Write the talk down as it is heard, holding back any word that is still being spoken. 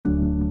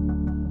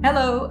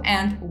Hello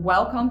and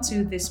welcome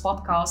to this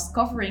podcast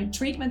covering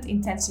treatment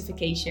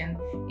intensification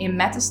in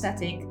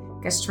metastatic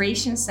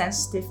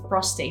castration-sensitive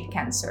prostate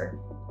cancer,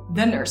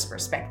 the nurse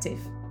perspective.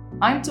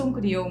 I'm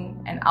Tonke de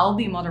Jong and I'll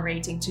be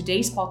moderating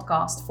today's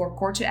podcast for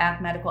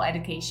COR2ED Medical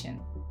Education.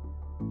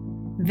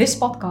 This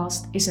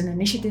podcast is an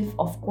initiative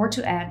of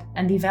COR2ED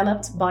and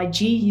developed by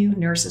GU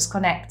Nurses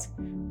Connect,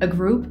 a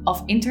group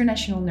of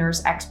international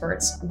nurse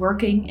experts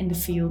working in the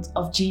field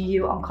of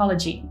GU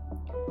oncology.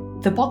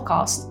 The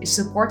podcast is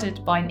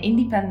supported by an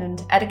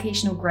independent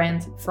educational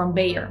grant from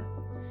Bayer.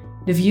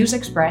 The views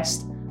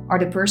expressed are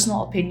the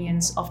personal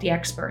opinions of the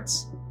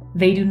experts.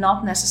 They do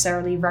not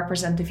necessarily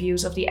represent the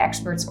views of the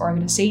experts'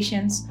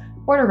 organizations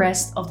or the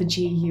rest of the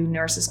GU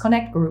Nurses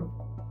Connect group.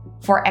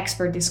 For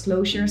expert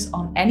disclosures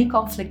on any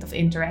conflict of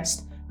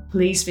interest,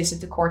 please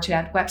visit the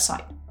COR2ED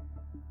website.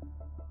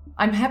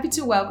 I'm happy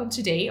to welcome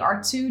today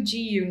our two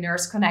GU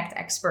Nurse Connect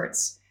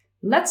experts.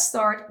 Let's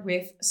start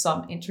with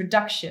some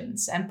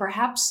introductions, and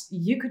perhaps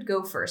you could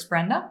go first,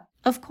 Brenda.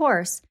 Of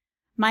course.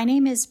 My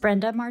name is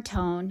Brenda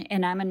Martone,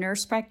 and I'm a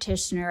nurse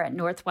practitioner at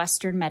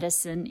Northwestern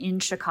Medicine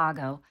in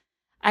Chicago.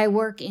 I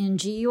work in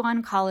GU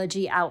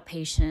oncology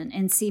outpatient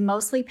and see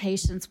mostly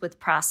patients with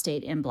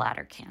prostate and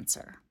bladder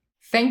cancer.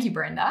 Thank you,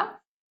 Brenda.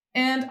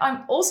 And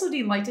I'm also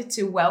delighted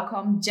to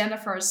welcome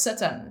Jennifer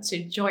Sutton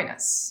to join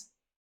us.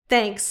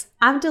 Thanks.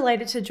 I'm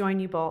delighted to join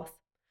you both.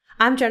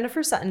 I'm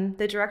Jennifer Sutton,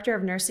 the Director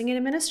of Nursing and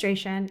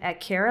Administration at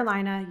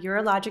Carolina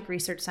Urologic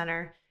Research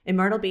Center in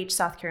Myrtle Beach,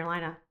 South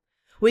Carolina.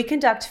 We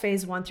conduct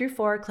phase 1 through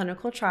 4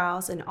 clinical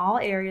trials in all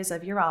areas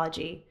of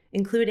urology,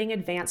 including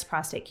advanced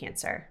prostate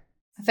cancer.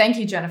 Thank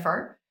you,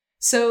 Jennifer.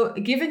 So,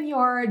 given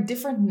your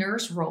different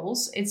nurse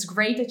roles, it's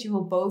great that you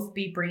will both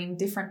be bringing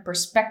different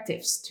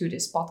perspectives to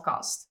this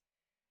podcast.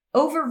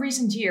 Over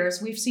recent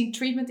years, we've seen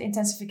treatment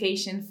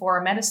intensification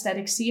for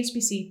metastatic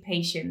CSPC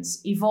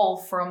patients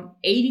evolve from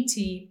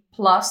ADT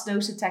plus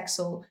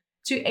docetaxel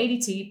to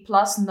ADT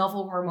plus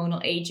novel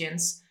hormonal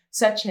agents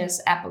such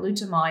as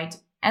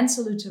apalutamide,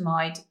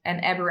 enzalutamide,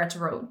 and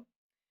abiraterone.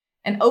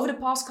 And over the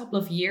past couple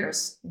of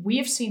years, we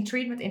have seen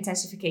treatment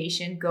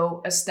intensification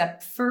go a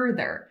step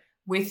further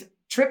with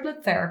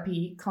triplet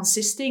therapy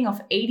consisting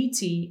of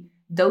ADT,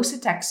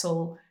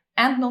 docetaxel,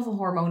 and novel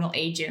hormonal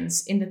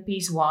agents in the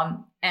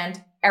PEACE-1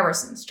 and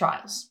ARASENS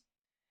trials.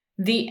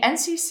 The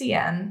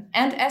NCCN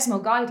and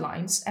ESMO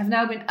guidelines have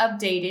now been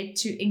updated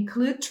to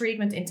include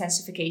treatment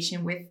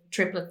intensification with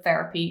triplet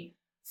therapy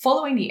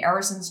following the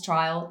ARASENS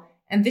trial,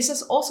 and this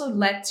has also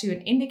led to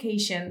an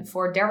indication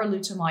for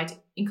darolutamide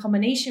in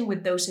combination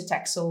with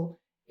docetaxel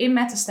in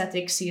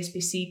metastatic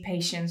CSPC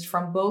patients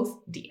from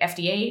both the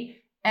FDA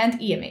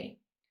and EMA.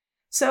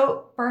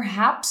 So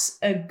perhaps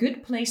a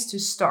good place to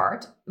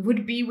start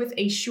would be with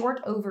a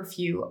short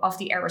overview of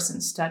the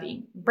ARASENS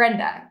study.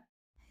 Brenda.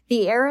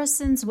 The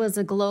ARASENS was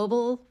a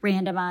global,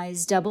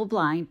 randomized,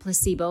 double-blind,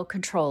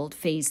 placebo-controlled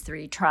phase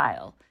 3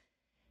 trial.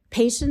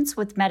 Patients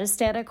with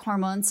metastatic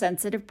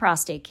hormone-sensitive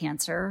prostate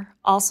cancer,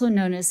 also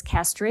known as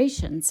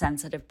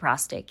castration-sensitive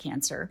prostate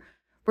cancer,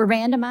 were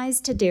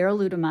randomized to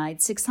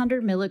darolutamide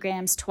 600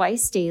 milligrams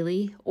twice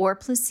daily or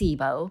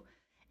placebo,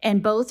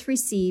 and both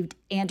received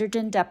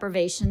androgen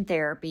deprivation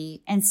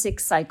therapy and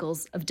 6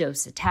 cycles of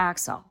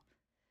docetaxel.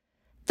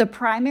 The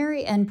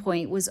primary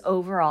endpoint was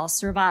overall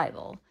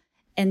survival,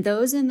 and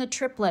those in the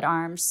triplet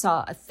arm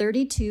saw a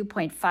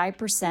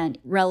 32.5%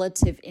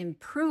 relative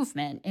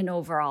improvement in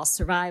overall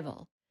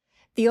survival.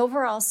 The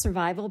overall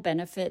survival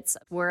benefits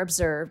were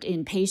observed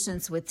in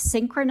patients with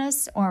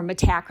synchronous or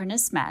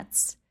metachronous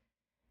mets.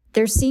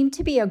 There seemed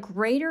to be a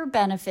greater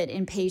benefit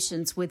in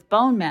patients with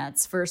bone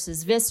mets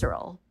versus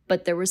visceral,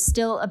 but there was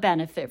still a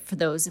benefit for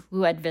those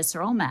who had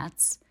visceral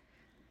mets.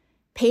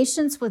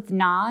 Patients with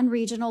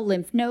non-regional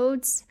lymph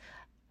nodes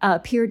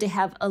appeared to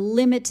have a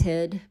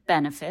limited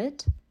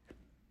benefit.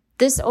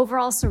 This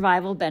overall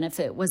survival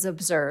benefit was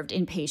observed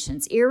in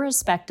patients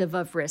irrespective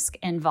of risk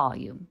and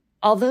volume,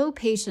 although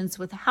patients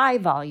with high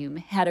volume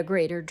had a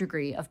greater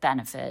degree of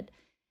benefit.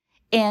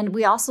 And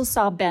we also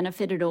saw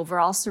benefit in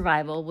overall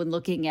survival when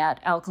looking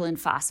at alkaline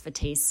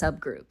phosphatase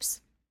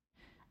subgroups.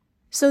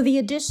 So the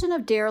addition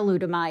of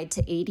darolutamide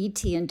to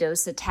ADT and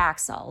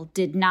docetaxel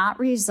did not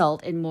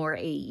result in more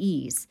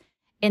AEs,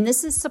 and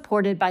this is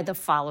supported by the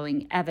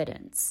following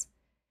evidence.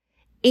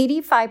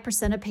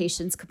 85% of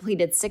patients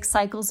completed 6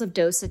 cycles of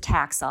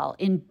docetaxel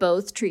in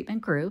both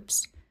treatment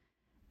groups.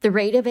 The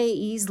rate of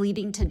AEs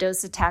leading to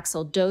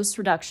docetaxel dose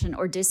reduction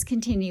or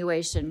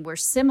discontinuation were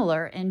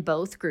similar in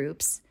both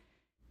groups,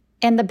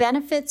 and the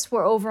benefits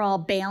were overall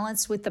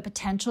balanced with the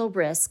potential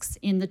risks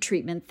in the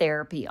treatment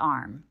therapy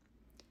arm.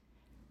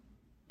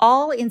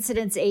 All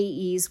incidence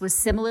AEs was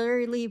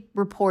similarly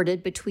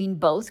reported between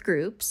both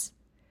groups.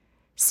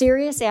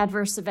 Serious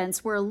adverse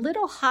events were a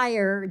little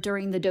higher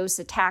during the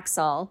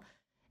docetaxel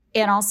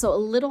and also a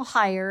little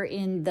higher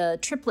in the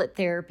triplet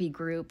therapy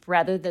group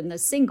rather than the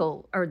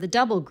single or the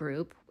double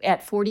group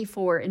at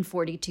 44 and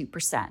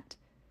 42%.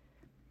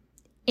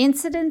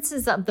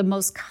 Incidences of the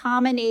most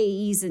common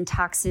AEs and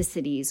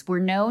toxicities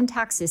were known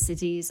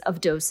toxicities of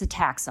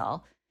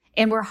docetaxel,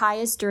 and were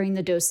highest during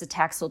the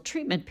docetaxel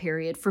treatment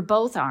period for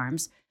both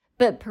arms,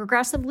 but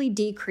progressively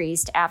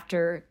decreased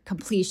after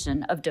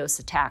completion of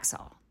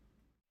docetaxel.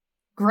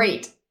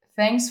 Great.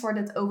 Thanks for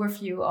that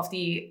overview of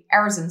the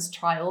ARASENS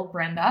trial,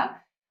 Brenda.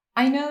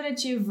 I know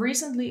that you've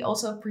recently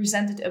also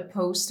presented a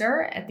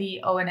poster at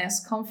the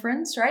ONS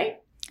conference,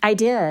 right? I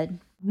did.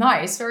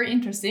 Nice, very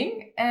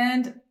interesting.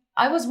 And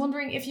I was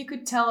wondering if you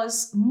could tell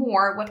us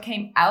more what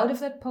came out of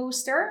that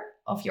poster,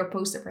 of your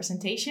poster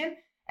presentation,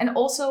 and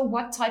also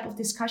what type of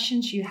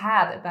discussions you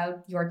had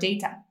about your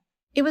data.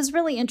 It was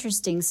really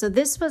interesting. So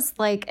this was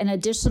like an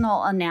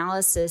additional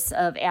analysis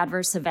of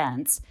adverse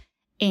events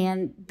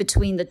and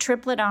between the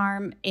triplet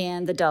arm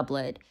and the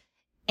doublet.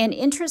 And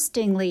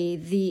interestingly,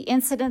 the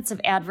incidence of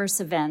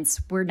adverse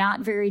events were not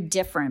very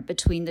different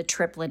between the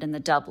triplet and the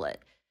doublet.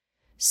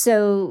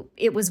 So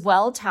it was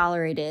well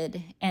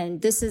tolerated,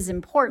 and this is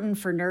important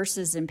for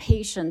nurses and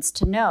patients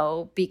to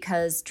know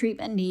because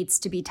treatment needs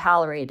to be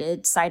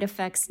tolerated, side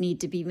effects need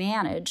to be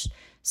managed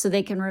so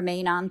they can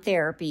remain on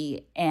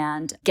therapy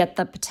and get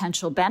the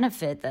potential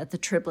benefit that the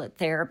triplet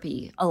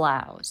therapy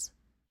allows.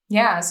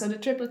 Yeah, so the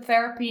triplet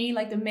therapy,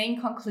 like the main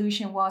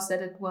conclusion was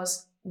that it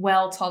was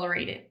well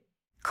tolerated.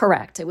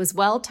 Correct. It was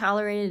well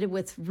tolerated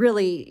with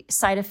really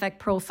side effect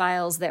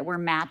profiles that were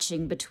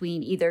matching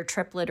between either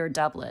triplet or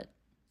doublet.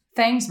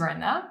 Thanks,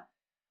 Brenda.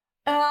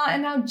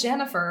 And now,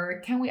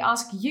 Jennifer, can we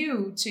ask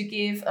you to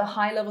give a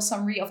high-level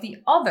summary of the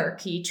other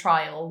key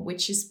trial,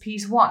 which is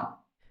PEACE 1?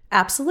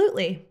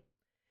 Absolutely.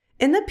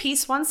 In the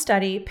PEACE 1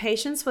 study,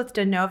 patients with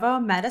de novo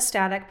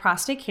metastatic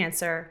prostate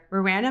cancer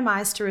were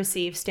randomized to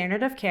receive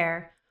standard of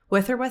care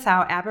with or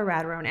without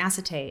abiraterone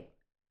acetate.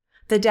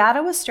 The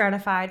data was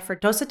stratified for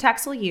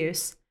docetaxel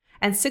use,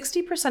 and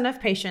 60% of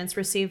patients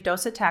received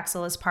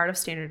docetaxel as part of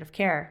standard of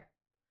care.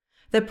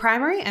 The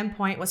primary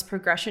endpoint was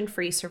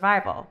progression-free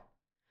survival,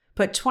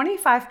 but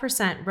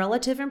 25%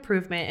 relative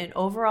improvement in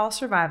overall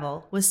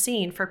survival was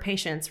seen for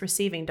patients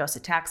receiving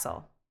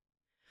docetaxel.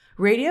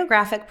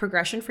 Radiographic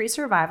progression-free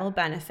survival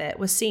benefit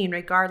was seen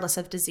regardless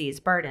of disease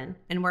burden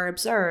and were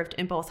observed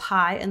in both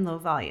high and low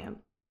volume.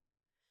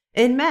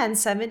 In men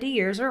 70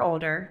 years or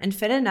older and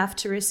fit enough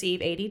to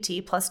receive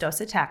ADT plus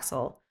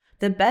docetaxel,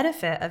 the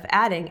benefit of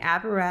adding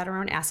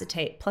abiraterone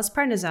acetate plus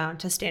prednisone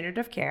to standard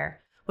of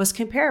care was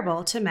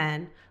comparable to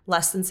men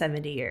less than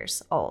 70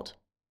 years old.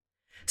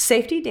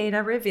 Safety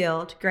data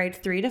revealed grade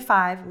 3 to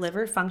 5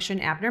 liver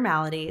function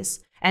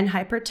abnormalities and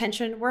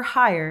hypertension were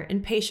higher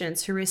in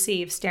patients who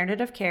received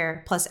standard of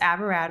care plus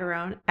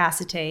abiraterone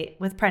acetate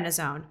with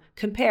prednisone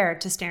compared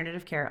to standard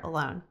of care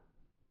alone.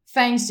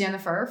 Thanks,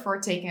 Jennifer, for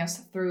taking us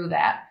through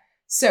that.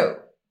 So,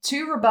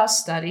 2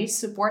 robust studies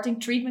supporting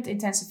treatment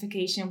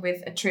intensification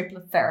with a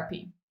triplet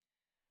therapy.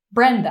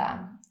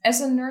 Brenda, as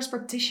a nurse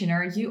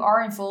practitioner, you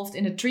are involved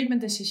in the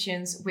treatment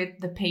decisions with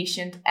the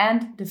patient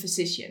and the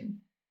physician.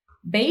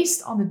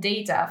 Based on the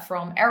data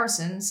from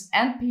ARASENS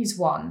and PEACE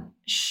 1,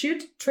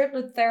 should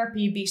triplet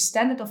therapy be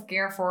standard of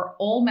care for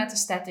all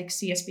metastatic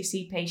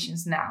CSPC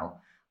patients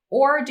now?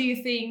 Or do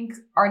you think,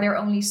 are there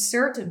only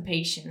certain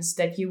patients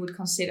that you would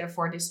consider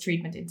for this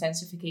treatment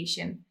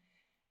intensification?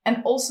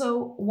 And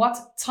also,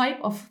 what type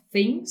of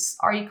things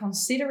are you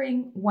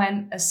considering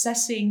when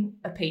assessing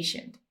a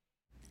patient?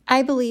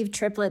 I believe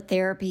triplet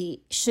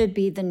therapy should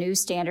be the new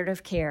standard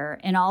of care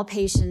in all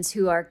patients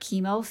who are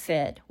chemo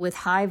fit with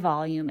high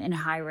volume and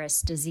high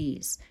risk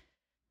disease.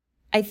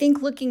 I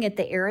think looking at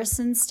the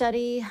ARASENS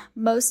study,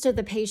 most of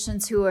the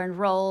patients who were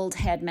enrolled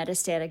had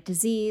metastatic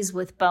disease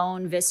with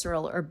bone,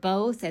 visceral, or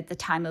both at the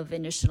time of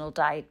initial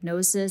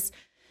diagnosis.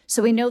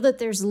 So we know that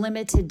there's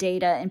limited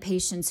data in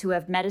patients who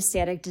have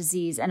metastatic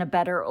disease and a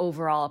better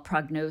overall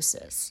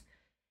prognosis.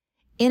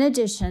 In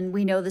addition,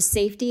 we know the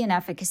safety and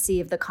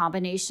efficacy of the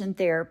combination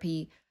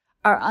therapy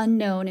are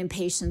unknown in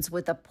patients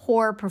with a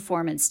poor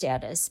performance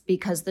status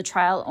because the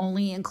trial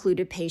only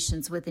included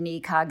patients with an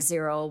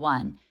ECOG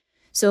 001.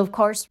 So, of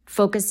course,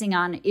 focusing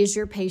on is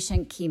your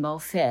patient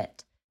chemo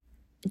fit?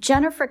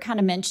 Jennifer kind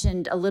of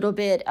mentioned a little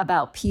bit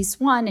about PEACE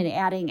 1 and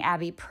adding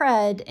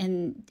abipred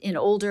in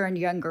older and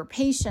younger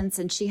patients,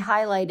 and she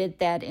highlighted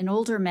that in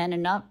older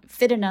men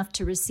fit enough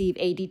to receive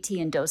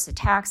ADT and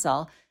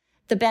docetaxel,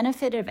 the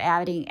benefit of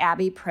adding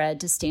abipred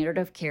to standard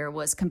of care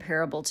was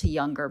comparable to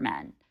younger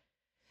men.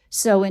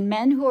 So in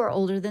men who are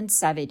older than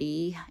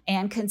 70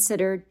 and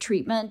considered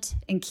treatment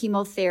and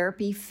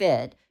chemotherapy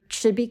fit,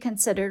 should be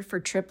considered for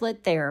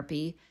triplet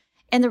therapy,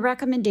 and the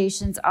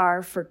recommendations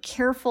are for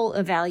careful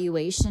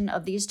evaluation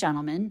of these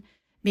gentlemen,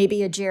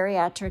 maybe a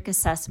geriatric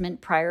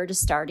assessment prior to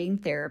starting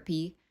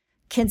therapy,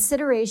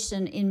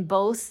 consideration in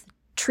both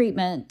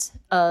treatment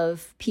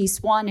of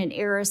PEACE 1 and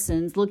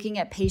ARASENS, looking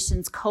at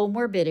patients'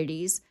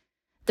 comorbidities,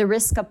 the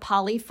risk of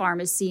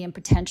polypharmacy and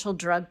potential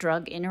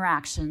drug-drug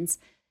interactions,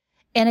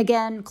 and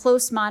again,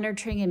 close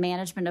monitoring and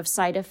management of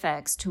side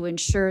effects to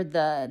ensure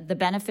the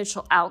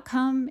beneficial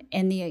outcome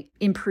and the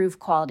improved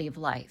quality of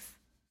life.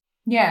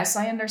 Yes,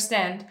 I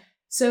understand.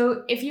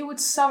 So if you would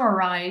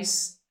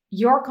summarize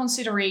your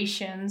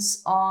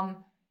considerations on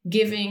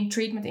giving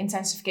treatment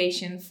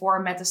intensification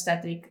for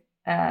metastatic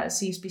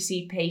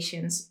CSPC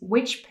patients,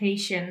 which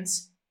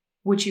patients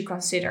would you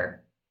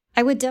consider?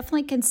 I would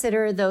definitely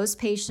consider those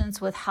patients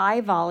with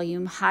high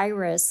volume, high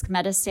risk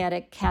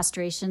metastatic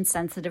castration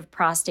sensitive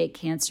prostate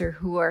cancer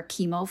who are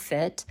chemo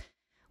fit.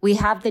 We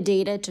have the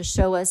data to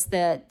show us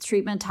that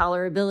treatment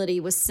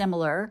tolerability was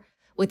similar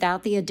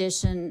without the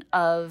addition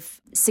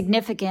of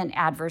significant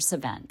adverse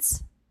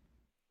events.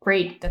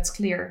 Great, that's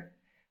clear.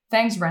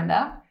 Thanks,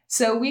 Brenda.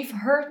 So we've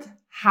heard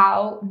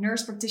how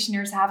nurse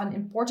practitioners have an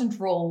important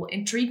role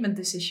in treatment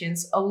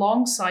decisions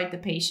alongside the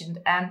patient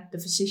and the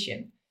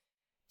physician.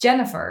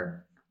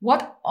 Jennifer,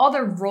 what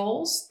other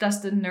roles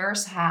does the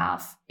nurse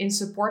have in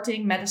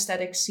supporting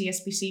metastatic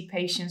CSPC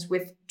patients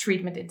with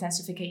treatment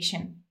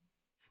intensification?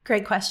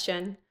 Great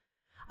question.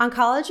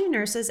 Oncology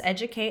nurses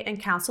educate and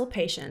counsel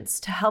patients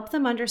to help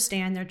them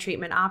understand their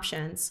treatment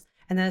options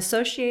and the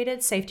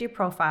associated safety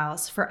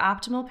profiles for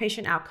optimal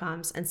patient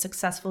outcomes and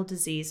successful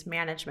disease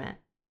management.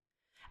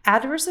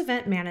 Adverse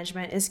event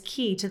management is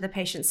key to the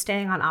patient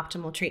staying on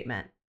optimal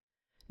treatment.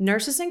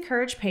 Nurses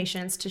encourage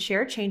patients to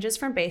share changes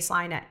from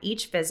baseline at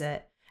each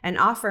visit and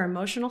offer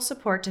emotional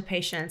support to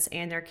patients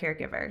and their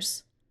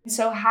caregivers.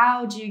 So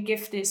how do you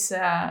give this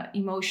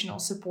emotional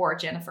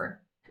support,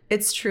 Jennifer?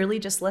 It's truly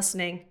just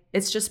listening.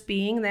 It's just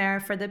being there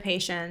for the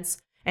patients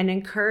and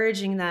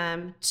encouraging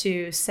them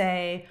to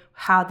say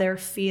how they're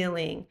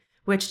feeling,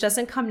 which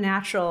doesn't come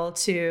natural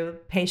to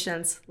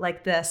patients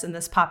like this in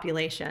this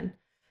population.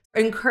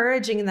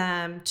 Encouraging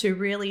them to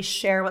really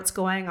share what's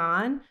going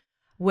on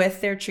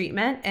with their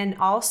treatment, and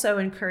also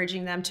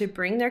encouraging them to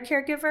bring their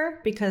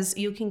caregiver, because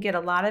you can get a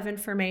lot of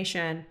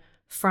information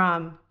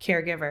from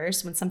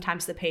caregivers when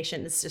sometimes the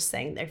patient is just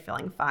saying they're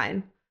feeling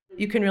fine.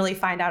 You can really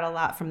find out a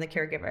lot from the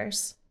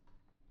caregivers.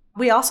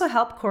 We also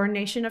help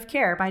coordination of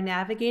care by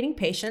navigating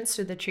patients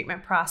through the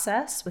treatment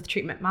process with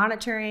treatment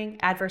monitoring,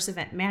 adverse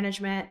event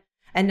management,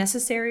 and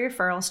necessary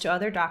referrals to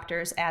other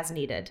doctors as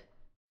needed.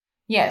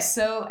 Yes,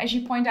 so as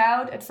you point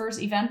out, adverse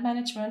event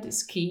management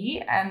is key,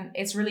 and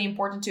it's really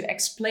important to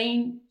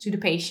explain to the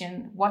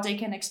patient what they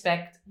can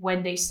expect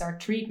when they start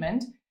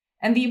treatment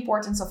and the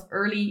importance of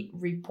early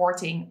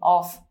reporting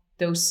of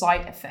those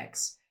side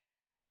effects.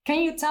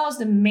 Can you tell us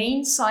the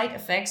main side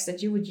effects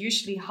that you would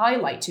usually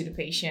highlight to the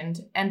patient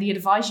and the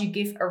advice you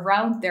give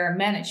around their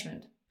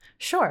management?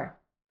 Sure.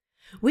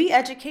 We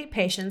educate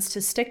patients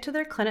to stick to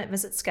their clinic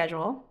visit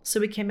schedule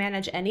so we can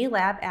manage any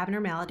lab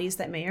abnormalities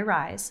that may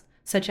arise,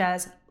 such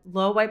as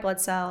low white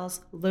blood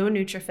cells, low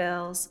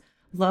neutrophils,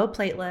 low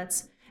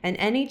platelets, and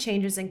any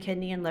changes in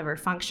kidney and liver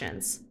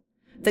functions.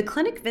 The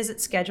clinic visit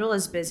schedule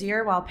is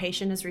busier while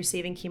patient is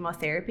receiving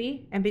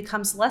chemotherapy and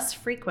becomes less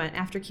frequent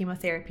after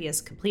chemotherapy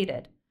is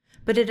completed.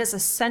 But it is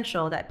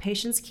essential that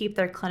patients keep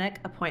their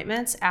clinic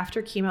appointments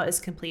after chemo is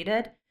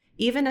completed,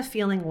 even if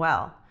feeling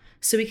well,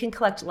 so we can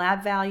collect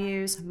lab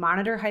values,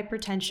 monitor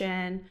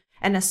hypertension,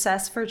 and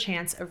assess for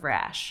chance of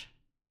rash.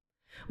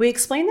 We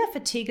explain that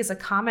fatigue is a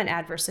common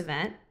adverse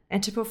event,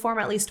 and to perform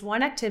at least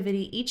one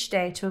activity each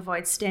day to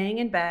avoid staying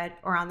in bed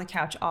or on the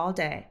couch all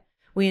day.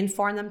 We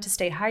inform them to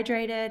stay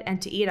hydrated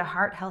and to eat a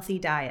heart-healthy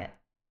diet.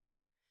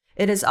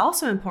 It is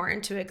also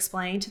important to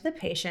explain to the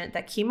patient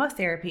that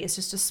chemotherapy is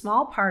just a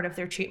small part of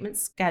their treatment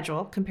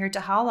schedule compared to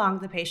how long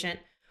the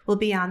patient will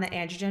be on the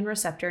androgen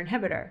receptor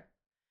inhibitor.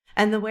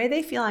 And the way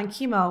they feel on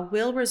chemo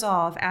will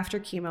resolve after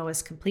chemo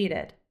is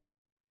completed.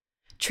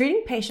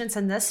 Treating patients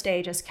in this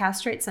stage as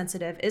castrate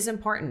sensitive is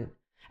important,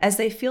 as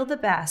they feel the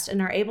best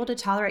and are able to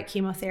tolerate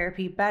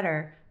chemotherapy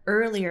better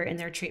earlier in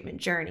their treatment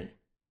journey.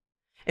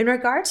 In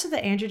regards to the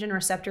androgen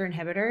receptor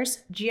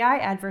inhibitors, GI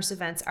adverse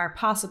events are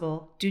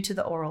possible due to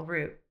the oral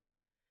route.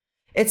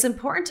 It's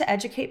important to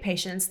educate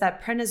patients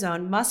that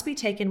prednisone must be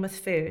taken with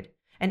food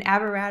and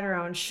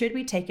abiraterone should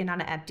be taken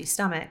on an empty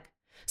stomach.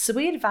 So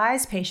we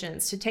advise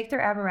patients to take their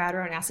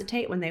abiraterone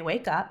acetate when they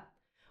wake up,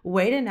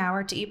 wait an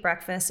hour to eat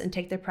breakfast, and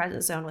take their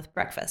prednisone with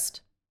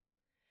breakfast.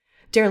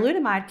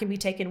 Darolutamide can be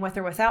taken with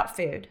or without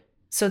food,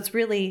 so it's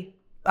really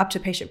up to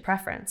patient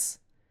preference.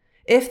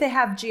 If they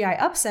have GI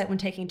upset when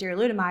taking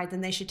darolutamide,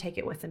 then they should take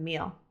it with a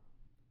meal.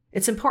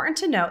 It's important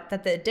to note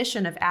that the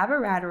addition of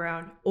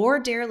abiraterone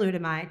or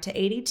darolutamide to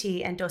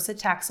ADT and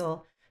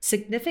docetaxel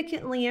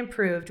significantly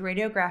improved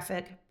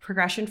radiographic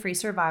progression-free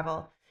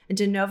survival in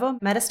de novo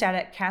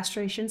metastatic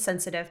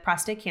castration-sensitive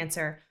prostate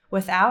cancer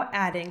without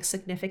adding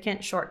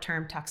significant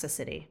short-term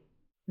toxicity.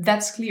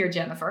 That's clear,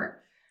 Jennifer.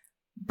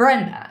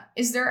 Brenda,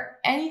 is there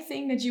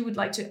anything that you would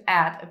like to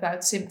add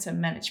about symptom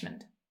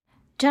management?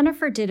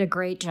 Jennifer did a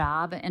great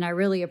job, and I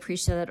really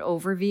appreciate that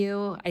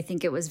overview. I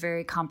think it was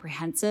very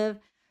comprehensive.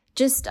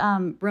 Just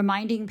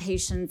reminding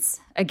patients,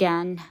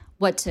 again,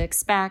 what to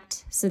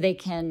expect so they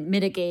can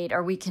mitigate,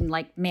 or we can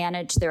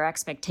manage their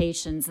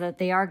expectations that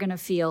they are going to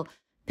feel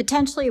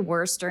potentially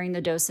worse during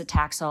the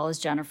docetaxel, as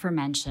Jennifer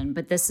mentioned,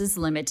 but this is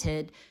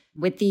limited.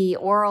 With the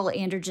oral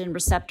androgen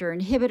receptor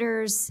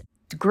inhibitors,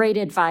 great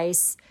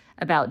advice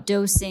about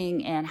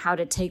dosing and how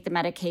to take the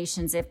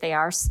medications if they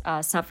are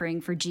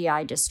suffering for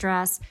GI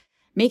distress,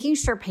 making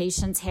sure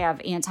patients have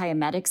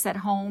antiemetics at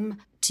home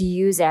to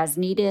use as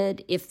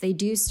needed. If they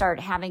do start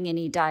having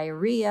any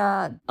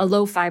diarrhea, a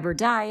low-fiber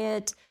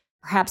diet,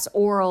 perhaps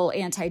oral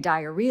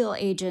antidiarrheal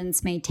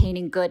agents,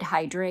 maintaining good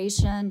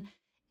hydration.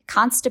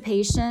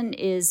 Constipation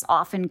is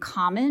often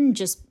common,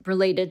 just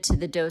related to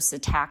the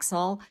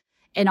docetaxel.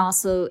 And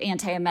also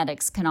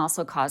antiemetics can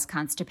also cause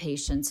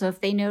constipation. So if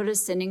they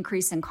notice an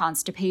increase in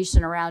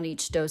constipation around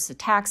each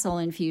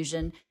docetaxel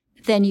infusion,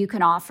 then you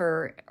can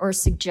offer or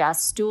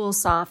suggest stool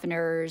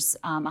softeners,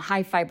 a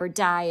high fiber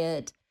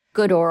diet,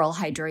 good oral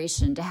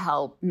hydration to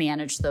help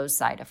manage those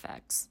side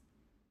effects.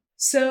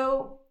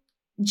 So,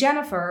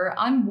 Jennifer,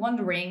 I'm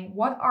wondering,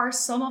 what are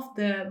some of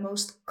the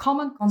most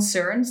common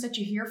concerns that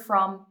you hear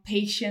from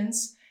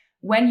patients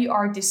when you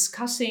are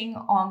discussing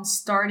on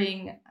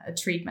starting a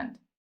treatment?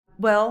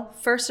 Well,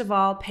 first of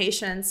all,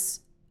 patients,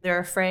 they're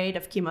afraid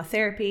of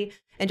chemotherapy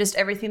and just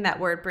everything that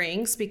word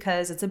brings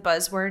because it's a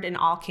buzzword in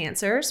all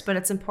cancers. But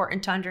it's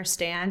important to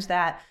understand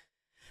that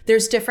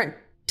there's different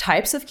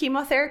types of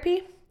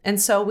chemotherapy. And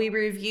so we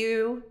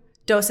review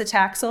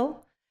docetaxel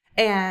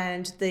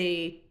and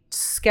the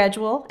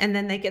schedule, and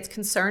then they get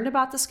concerned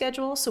about the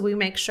schedule. So we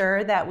make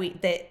sure that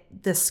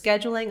the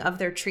scheduling of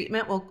their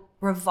treatment will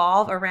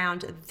revolve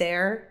around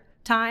their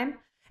time,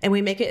 and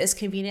we make it as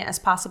convenient as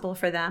possible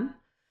for them.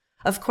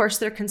 Of course,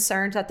 they're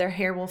concerned that their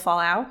hair will fall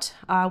out,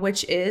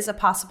 which is a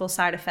possible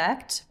side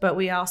effect, but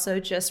we also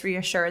just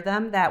reassure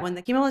them that when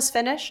the chemo is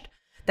finished,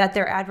 that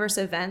their adverse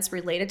events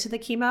related to the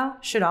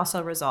chemo should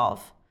also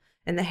resolve,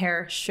 and the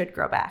hair should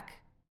grow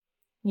back.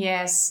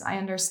 Yes, I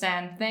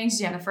understand. Thanks,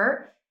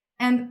 Jennifer.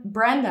 And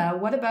Brenda,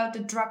 what about the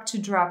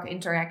drug-to-drug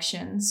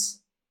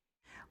interactions?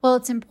 Well,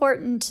 it's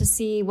important to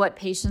see what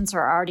patients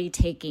are already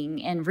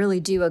taking and really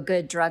do a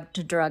good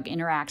drug-to-drug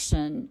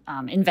interaction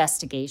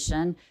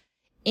investigation.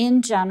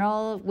 In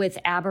general, with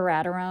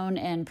abiraterone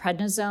and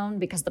prednisone,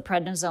 because the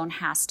prednisone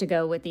has to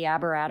go with the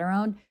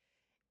abiraterone,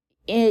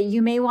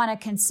 you may want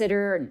to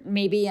consider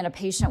maybe in a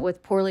patient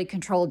with poorly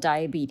controlled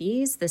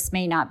diabetes, this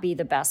may not be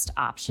the best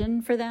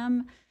option for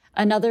them.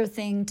 Another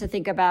thing to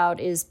think about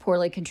is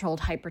poorly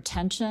controlled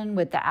hypertension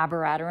with the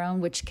abiraterone,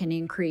 which can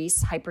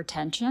increase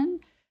hypertension.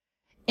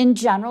 In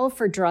general,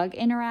 for drug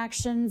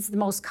interactions, the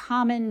most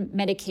common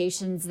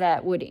medications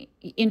that would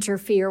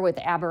interfere with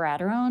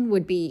abiraterone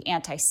would be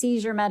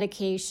anti-seizure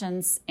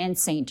medications and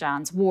St.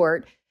 John's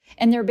wort.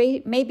 And there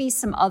may be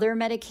some other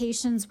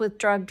medications with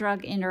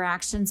drug-drug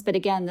interactions, but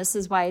again, this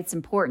is why it's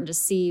important to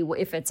see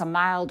if it's a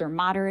mild or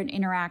moderate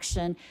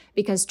interaction,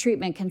 because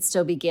treatment can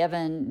still be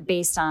given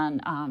based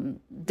on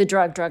the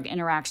drug-drug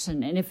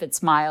interaction, and if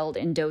it's mild,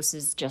 and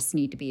doses just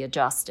need to be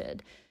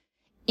adjusted.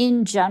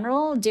 In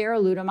general,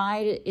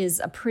 darolutamide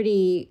is a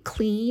pretty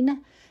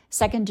clean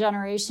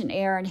second-generation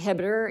AR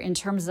inhibitor in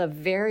terms of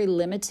very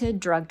limited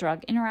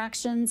drug-drug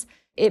interactions.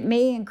 It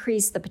may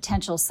increase the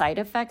potential side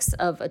effects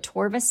of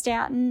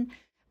atorvastatin,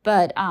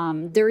 but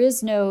there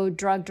is no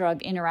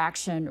drug-drug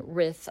interaction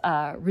with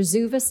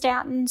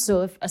rosuvastatin.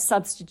 So if a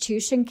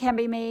substitution can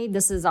be made,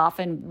 this is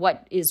often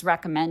what is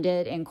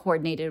recommended and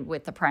coordinated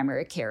with the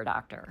primary care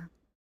doctor.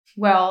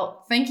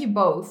 Well, thank you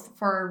both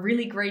for a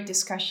really great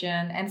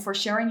discussion and for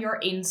sharing your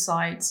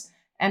insights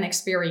and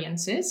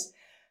experiences.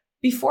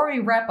 Before we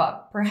wrap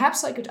up,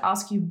 perhaps I could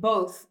ask you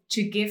both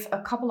to give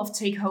a couple of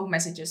take-home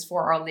messages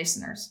for our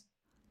listeners.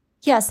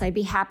 Yes, I'd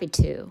be happy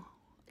to.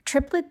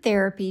 Triplet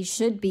therapy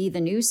should be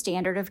the new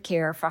standard of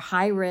care for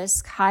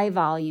high-risk,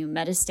 high-volume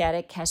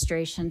metastatic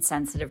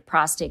castration-sensitive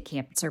prostate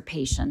cancer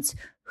patients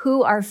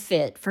who are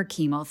fit for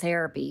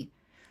chemotherapy.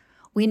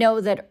 We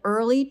know that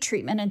early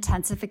treatment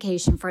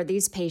intensification for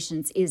these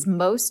patients is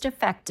most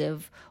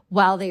effective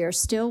while they are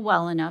still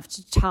well enough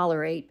to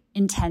tolerate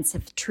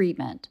intensive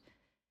treatment.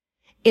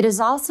 It is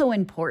also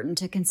important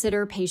to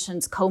consider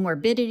patients'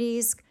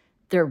 comorbidities,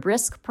 their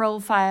risk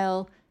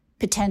profile,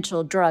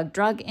 potential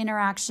drug-drug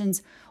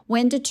interactions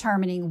when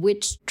determining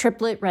which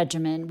triplet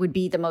regimen would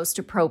be the most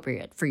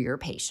appropriate for your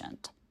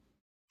patient.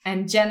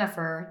 And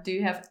Jennifer, do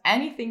you have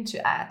anything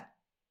to add?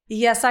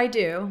 Yes, I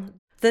do.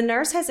 The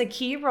nurse has a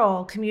key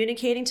role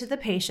communicating to the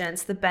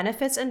patients the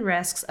benefits and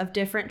risks of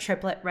different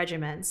triplet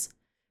regimens.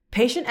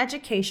 Patient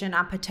education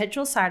on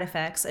potential side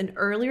effects and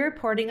early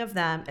reporting of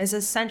them is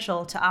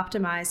essential to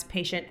optimize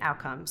patient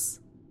outcomes.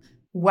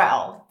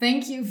 Well,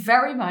 thank you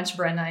very much,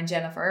 Brenda and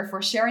Jennifer,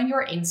 for sharing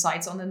your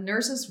insights on the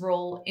nurse's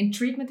role in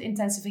treatment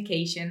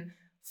intensification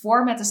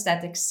for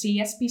metastatic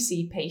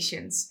CSPC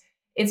patients.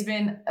 It's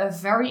been a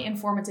very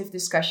informative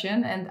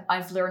discussion, and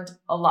I've learned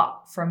a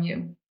lot from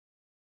you.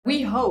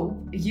 We hope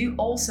you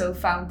also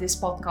found this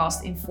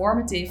podcast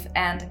informative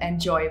and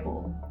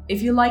enjoyable.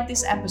 If you like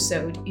this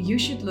episode, you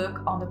should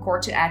look on the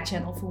COR2ED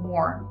channel for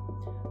more.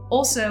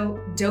 Also,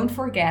 don't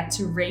forget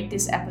to rate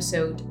this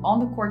episode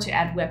on the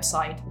COR2ED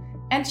website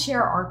and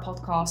share our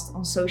podcast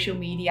on social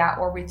media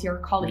or with your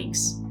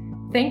colleagues.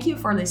 Thank you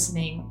for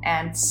listening,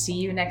 and see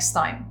you next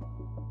time.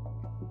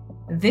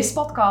 This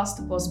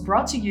podcast was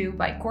brought to you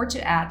by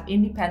COR2ED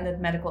Independent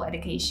Medical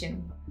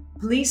Education.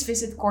 Please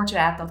visit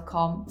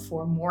COR2ED.com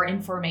for more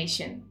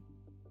information.